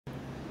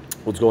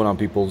What's going on,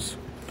 peoples?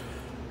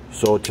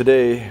 So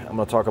today I'm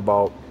going to talk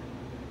about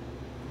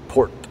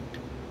port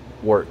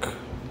work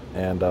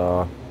and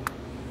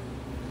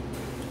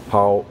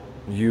how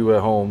you at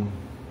home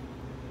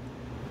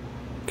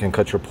can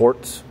cut your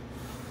ports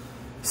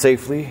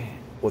safely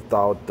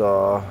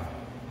without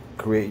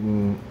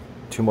creating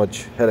too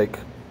much headache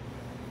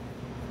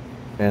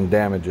and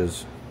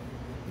damages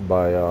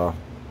by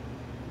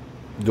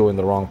doing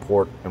the wrong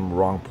port and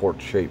wrong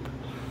port shape.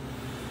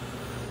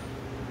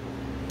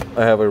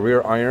 I have a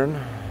rear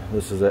iron.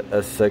 This is a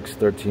S6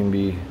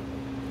 13B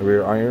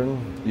rear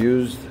iron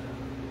used.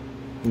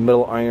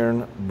 Middle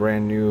iron,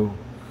 brand new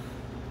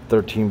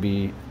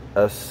 13B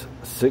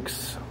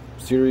S6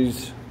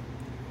 series,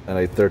 and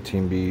a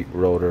 13B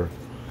rotor,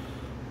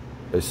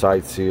 a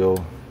side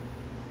seal,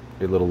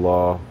 a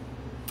little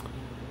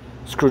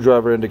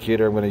screwdriver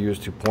indicator I'm going to use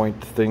to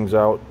point things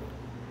out,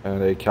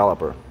 and a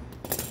caliper.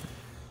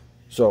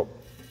 So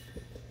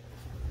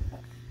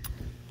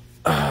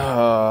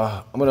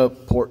I'm gonna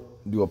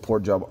do a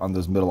port job on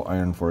this middle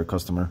iron for a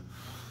customer.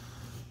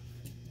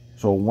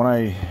 So when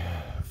I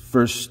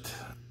first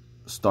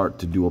start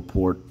to do a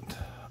port,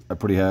 I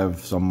pretty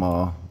have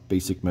some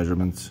basic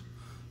measurements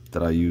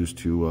that I use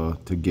to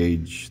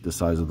gauge the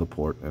size of the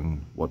port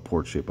and what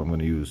port shape I'm going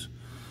to use.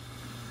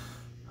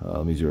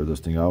 Let me zero this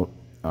thing out.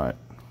 All right.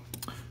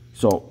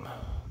 So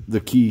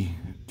the key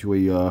to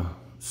a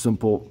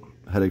simple,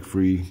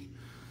 headache-free,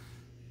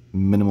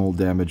 minimal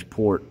damage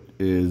port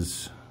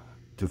is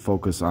to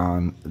focus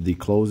on the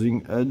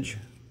closing edge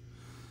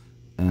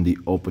and the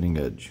opening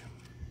edge,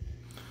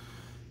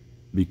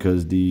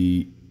 because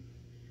the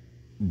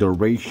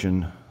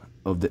duration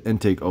of the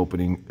intake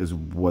opening is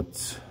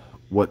what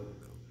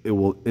it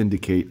will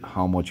indicate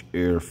how much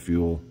air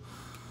fuel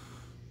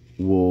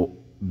will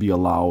be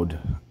allowed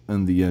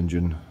in the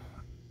engine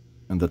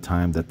and the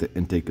time that the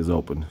intake is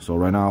open. So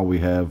right now we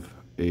have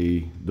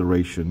a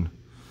duration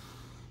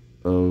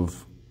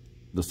of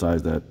the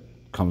size that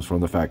comes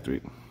from the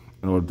factory.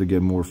 In order to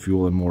get more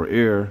fuel and more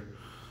air,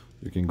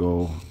 you can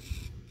go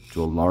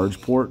to a large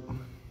port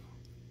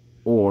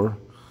or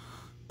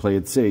play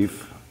it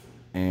safe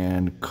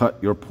and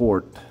cut your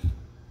port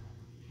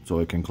so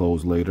it can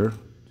close later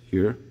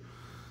here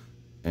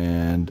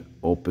and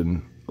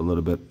open a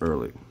little bit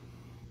early.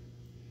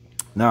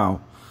 Now,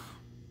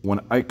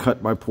 when I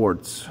cut my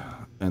ports,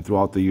 and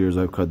throughout the years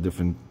I've cut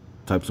different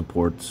types of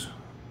ports,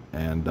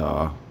 and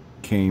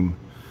came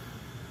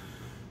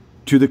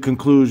to the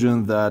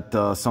conclusion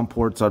that some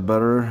ports are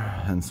better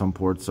and some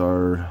ports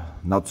are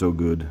not so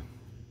good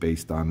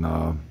based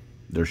on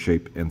their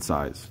shape and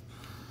size.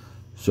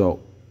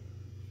 So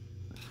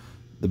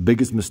the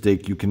biggest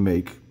mistake you can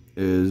make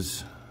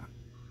is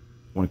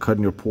when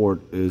cutting your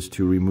port is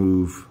to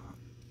remove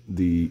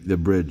the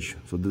bridge.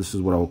 So this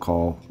is what I will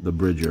call the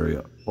bridge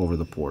area over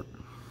the port.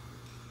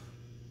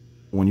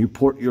 When you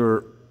port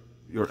your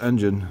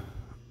engine,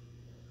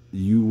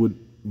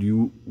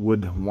 you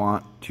would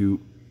want to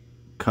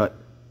cut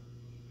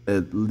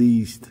at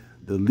least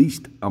the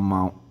least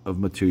amount of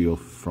material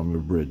from your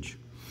bridge.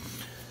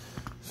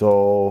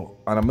 So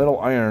on a middle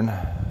iron,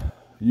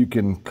 you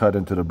can cut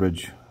into the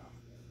bridge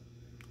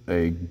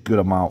a good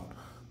amount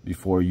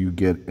before you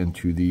get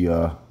into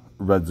the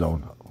red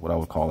zone, what I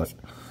would call it.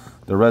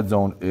 The red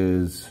zone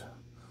is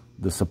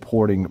the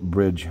supporting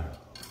bridge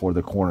for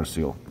the corner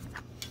seal.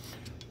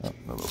 Oh,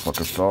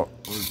 motherfucker fell.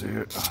 What is it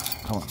here?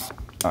 Come on.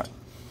 All right.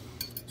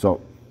 So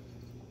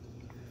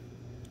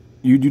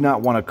you do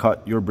not want to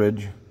cut your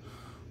bridge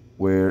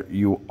where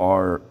you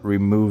are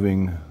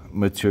removing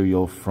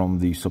material from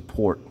the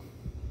support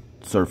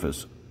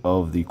surface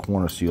of the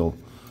corner seal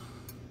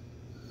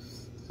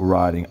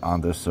riding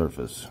on this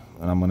surface.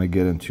 And I'm going to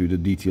get into the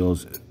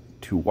details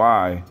to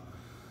why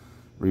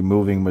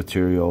removing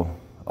material,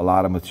 a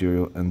lot of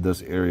material in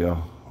this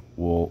area,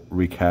 will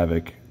wreak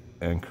havoc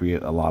and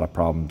create a lot of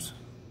problems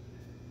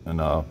in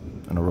a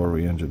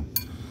rotary engine.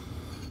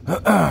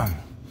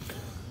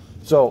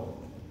 So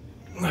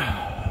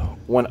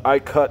when I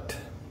cut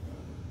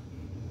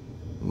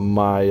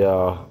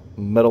my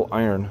metal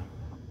iron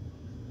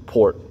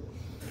port,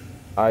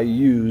 I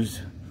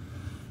use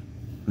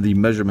the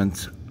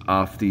measurements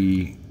off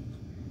the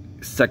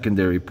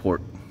secondary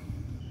port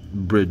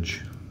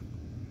bridge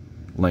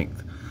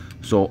length.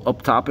 So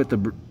up top at the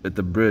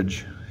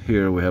bridge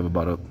here, we have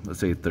about let's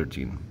say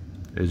 13.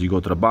 As you go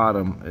to the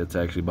bottom, it's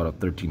actually about a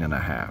 13 and a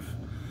half.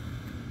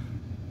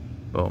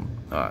 Boom.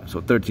 All right,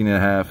 so 13 and a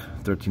half,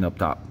 13 up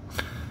top.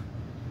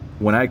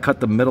 When I cut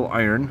the middle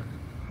iron,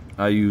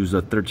 I use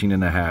a 13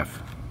 and a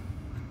half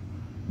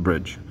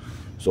bridge.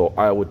 So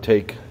I would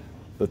take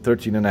the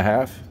 13 and a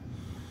half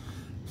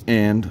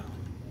and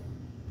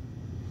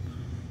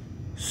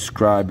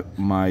scribe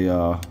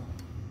my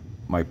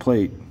my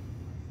plate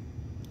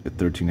at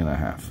 13 and a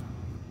half.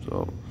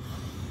 So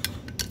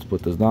let's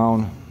put this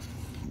down,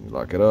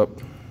 lock it up.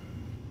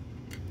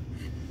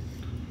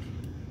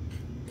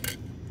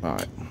 All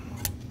right.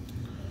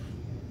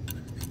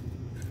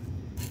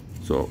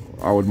 So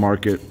I would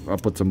mark it. I'll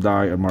put some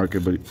dye, I'd mark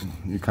it, but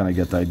you kind of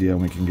get the idea,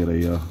 and we can get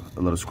a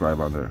little scribe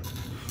on there.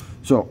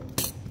 So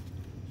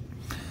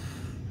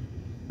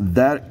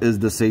That is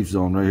the safe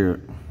zone right here.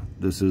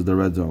 This is the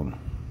red zone.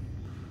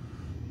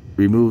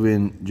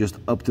 Removing just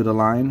up to the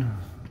line,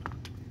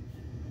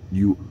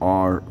 you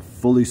are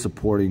fully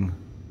supporting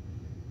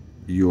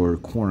your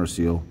corner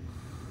seal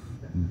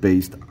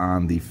based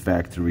on the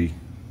factory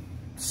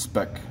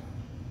spec,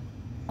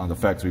 on the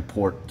factory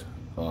port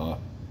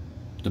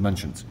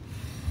dimensions.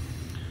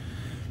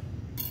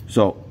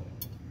 So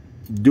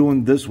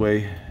doing this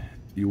way,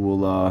 you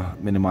will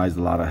minimize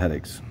a lot of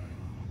headaches,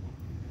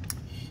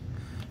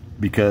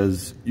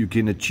 because you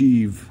can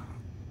achieve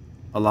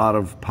a lot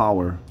of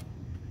power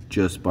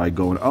just by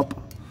going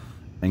up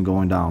and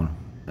going down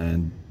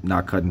and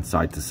not cutting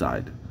side to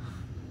side.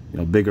 You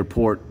know, bigger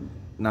port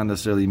not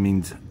necessarily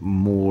means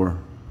more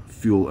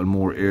fuel and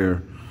more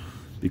air,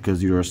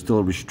 because you are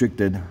still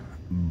restricted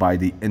by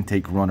the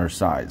intake runner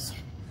size.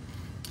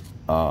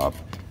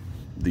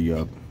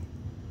 The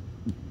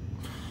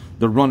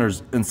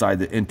runners inside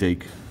the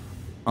intake,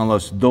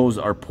 unless those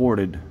are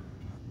ported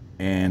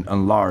and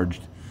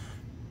enlarged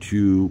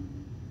to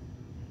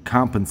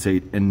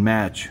compensate and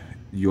match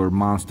your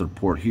monster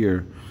port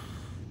here,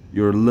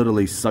 you're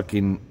literally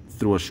sucking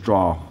through a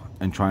straw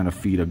and trying to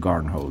feed a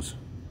garden hose.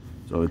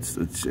 So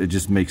it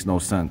just makes no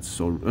sense.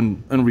 So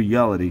in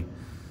reality,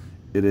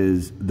 it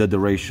is the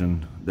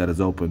duration that is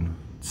open,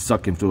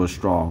 sucking through a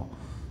straw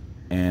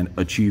and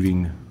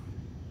achieving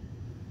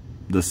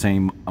the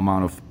same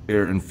amount of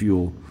air and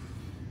fuel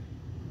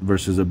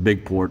versus a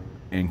big port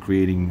and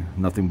creating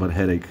nothing but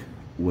headache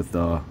with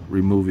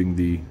removing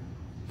the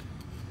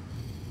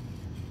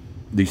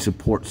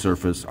support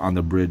surface on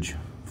the bridge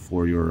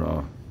for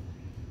your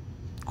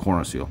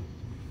corner seal.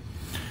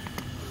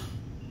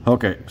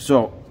 Okay,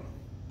 so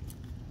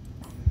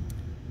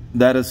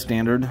that is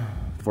standard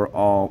for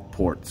all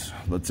ports.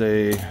 Let's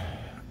say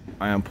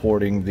I am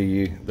porting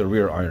the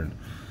rear iron.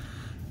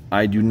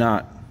 I do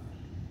not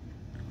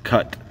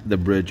cut the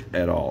bridge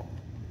at all.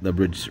 The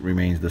bridge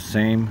remains the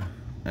same,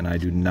 and I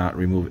do not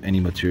remove any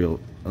material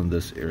on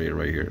this area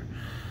right here.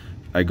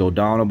 I go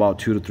down about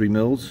 2 to 3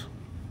 mils,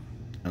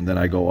 and then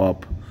I go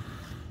up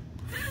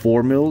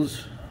 4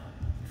 mils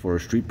for a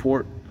street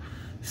port,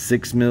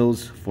 6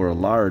 mils for a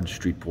large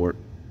street port,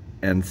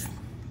 and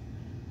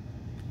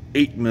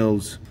 8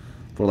 mils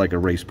for like a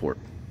race port.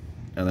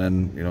 And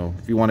then, you know,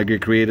 if you want to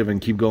get creative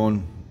and keep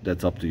going,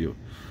 that's up to you.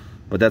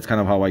 But that's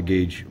kind of how I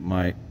gauge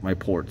my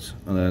ports.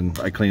 And then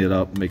I clean it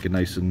up, make it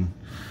nice and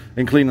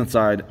clean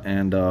inside,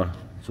 and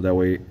so that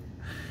way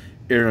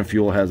air and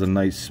fuel has a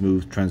nice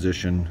smooth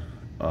transition,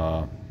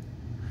 a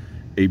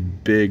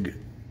big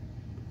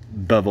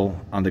bevel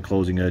on the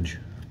closing edge.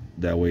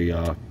 That way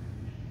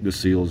the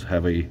seals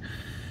have a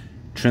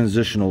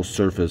transitional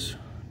surface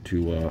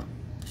to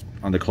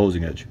on the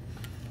closing edge.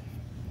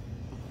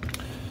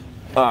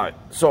 Alright,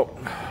 so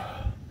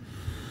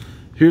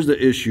here's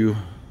the issue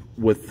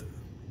with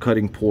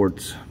cutting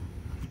ports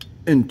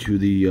into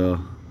the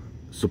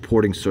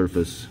supporting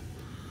surface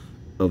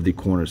of the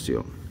corner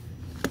seal.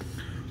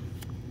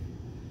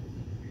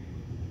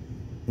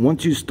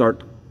 Once you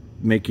start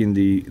making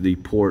the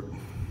port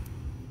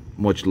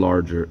much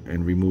larger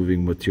and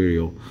removing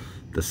material,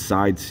 the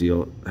side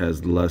seal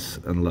has less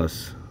and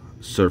less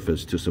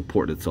surface to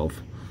support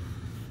itself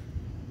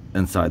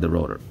inside the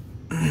rotor.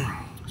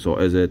 So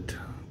as it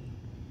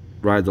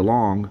rides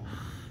along,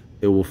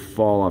 it will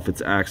fall off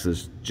its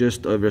axis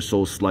just ever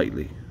so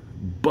slightly,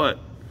 but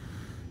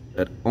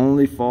it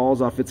only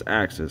falls off its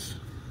axis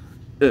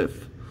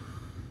if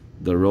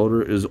the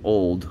rotor is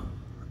old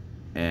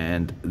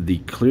and the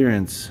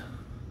clearance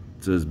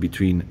is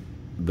between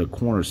the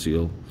corner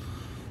seal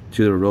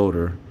to the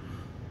rotor,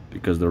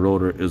 because the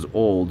rotor is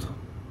old,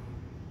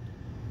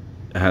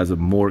 it has a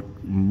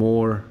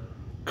more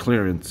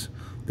clearance,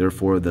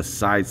 therefore the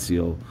side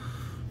seal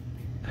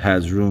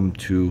has room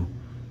to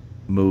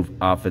move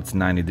off its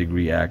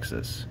 90-degree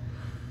axis.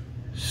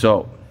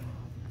 So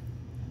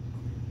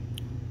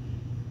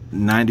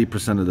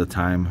 90% of the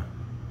time,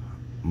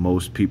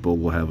 most people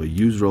will have a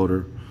used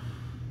rotor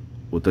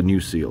with a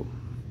new seal.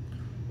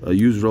 A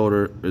used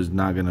rotor is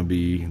not going to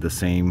be the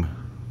same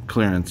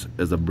clearance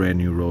as a brand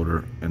new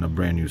rotor and a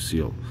brand new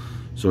seal.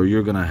 So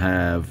you're going to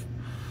have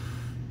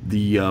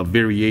the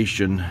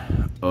variation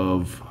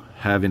of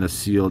having a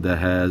seal that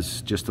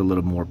has just a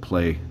little more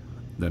play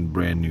than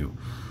brand new.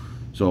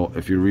 So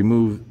if you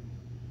remove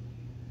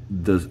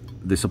the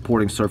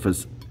supporting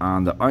surface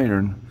on the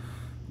iron,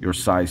 your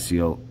side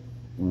seal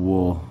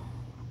will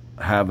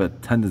have a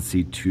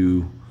tendency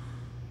to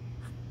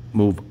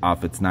move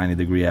off its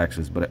 90-degree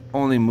axis, but it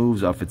only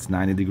moves off its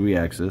 90-degree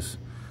axis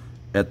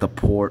at the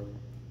port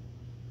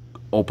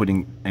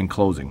opening and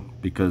closing,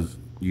 because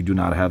you do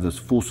not have this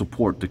full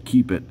support to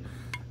keep it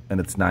in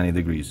its 90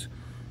 degrees.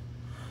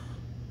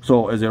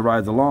 So as it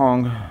rides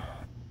along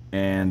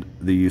and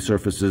the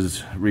surface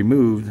is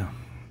removed,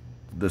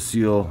 the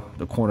seal,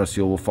 the corner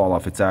seal, will fall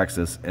off its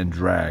axis and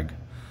drag.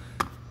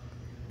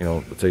 You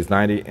know, it says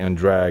 90 and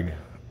drag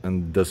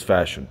in this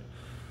fashion.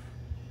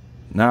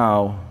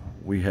 Now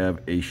we have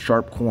a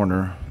sharp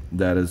corner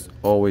that is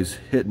always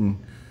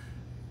hitting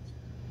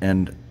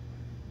and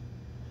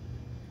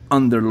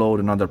under load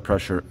and under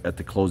pressure at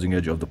the closing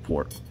edge of the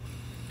port.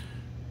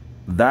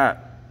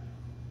 That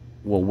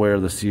will wear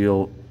the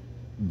seal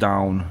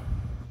down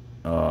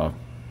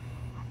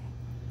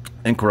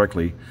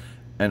incorrectly,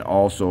 and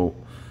also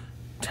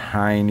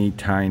tiny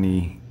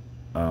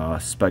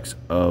specks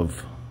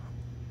of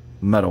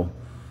metal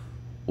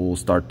will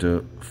start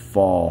to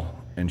fall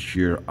and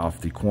shear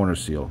off the corner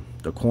seal.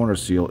 The corner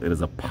seal, it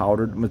is a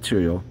powdered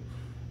material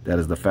that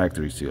is the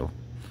factory seal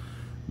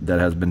that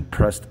has been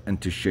pressed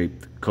into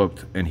shape,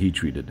 cooked, and heat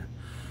treated.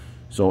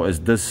 So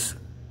as this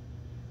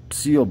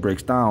seal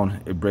breaks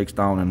down, it breaks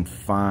down in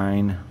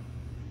fine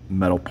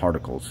metal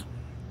particles.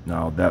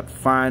 Now that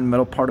fine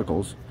metal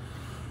particles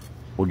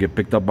will get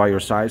picked up by your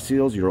side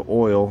seals, your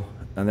oil,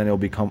 and then it'll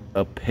become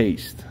a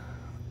paste.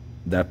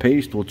 That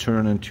paste will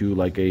turn into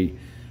like a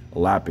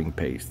lapping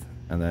paste,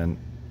 and then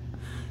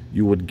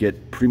you would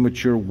get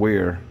premature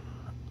wear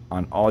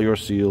on all your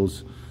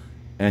seals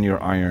and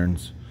your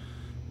irons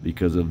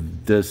because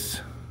of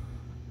this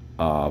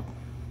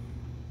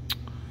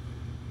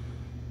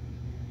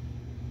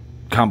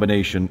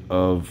combination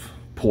of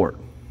port.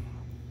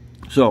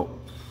 So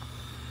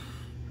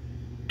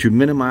to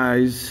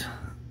minimize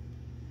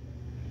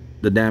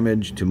the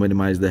damage, to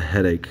minimize the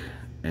headache,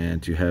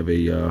 and to have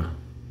a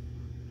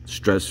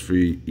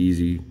stress-free,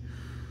 easy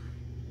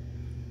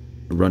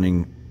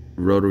running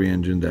rotary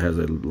engine that has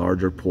a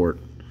larger port,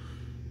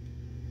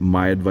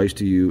 my advice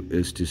to you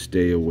is to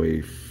stay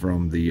away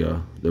from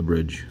the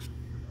bridge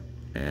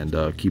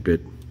and keep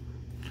it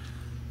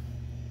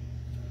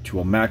to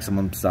a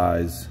maximum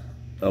size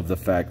of the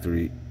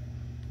factory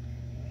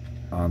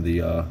on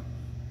the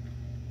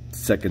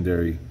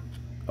secondary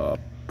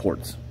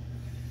ports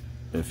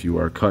if you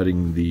are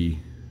cutting the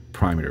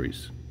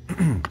primaries.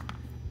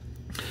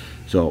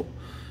 So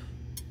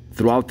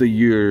throughout the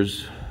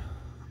years,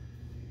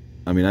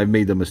 I mean, I've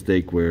made the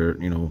mistake where,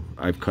 you know,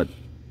 I've cut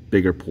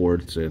bigger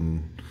ports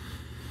and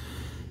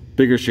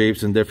bigger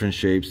shapes and different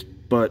shapes,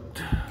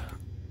 but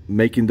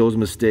making those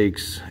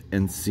mistakes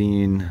and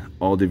seeing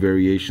all the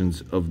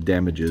variations of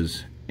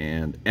damages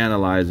and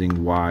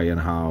analyzing why and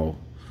how,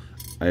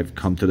 I've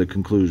come to the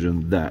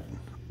conclusion that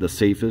the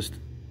safest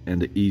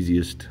and the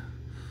easiest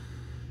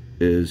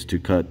is to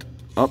cut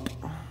up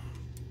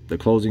the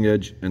closing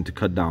edge and to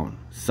cut down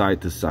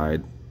side to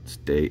side.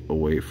 Stay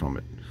away from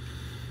it,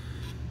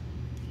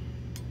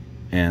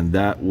 and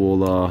that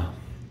will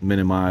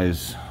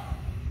minimize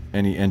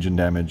any engine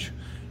damage.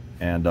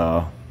 And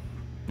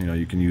you know,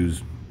 you can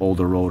use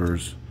older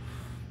rotors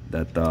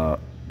that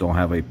don't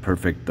have a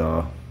perfect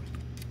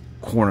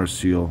corner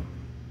seal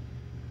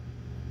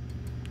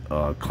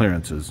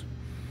clearances.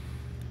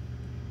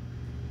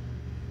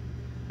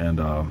 And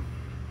I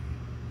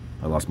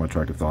lost my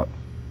track of thought.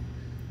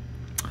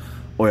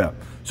 Oh yeah,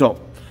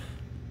 so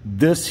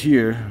this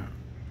here,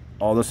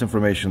 all this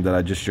information that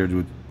I just shared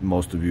with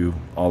most of you,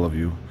 all of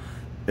you,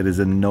 it is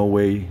in no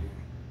way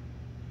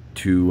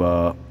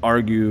to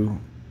argue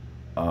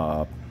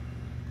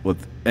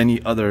with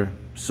any other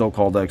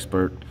so-called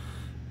expert.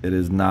 It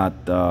is not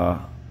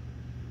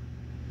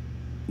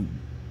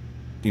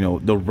you know,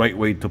 the right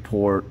way to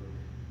port,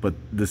 but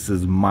this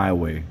is my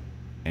way,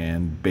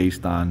 and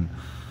based on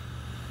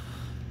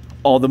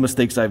all the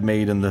mistakes I've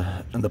made in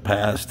the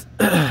past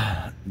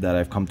that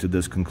I've come to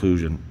this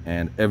conclusion.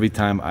 And every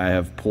time I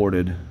have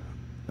ported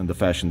in the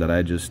fashion that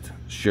I just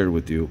shared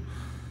with you,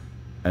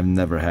 I've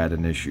never had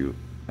an issue.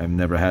 I've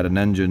never had an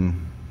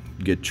engine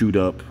get chewed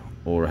up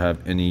or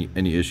have any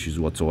issues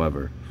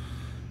whatsoever.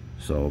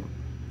 So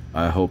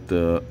I hope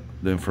the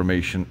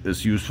information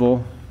is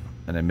useful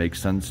and it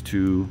makes sense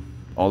to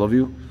all of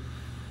you.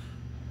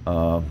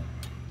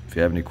 If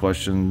you have any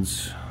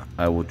questions,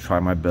 I will try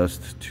my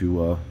best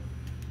to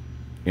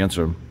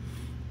answer them,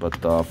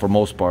 but for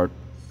most part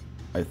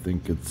I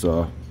think it's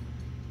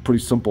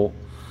pretty simple,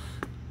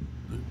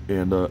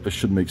 and it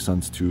should make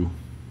sense to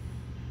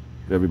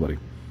everybody.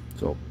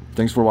 So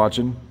thanks for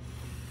watching,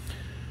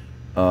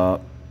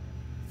 and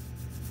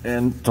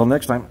till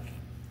next time,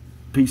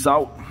 peace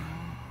out.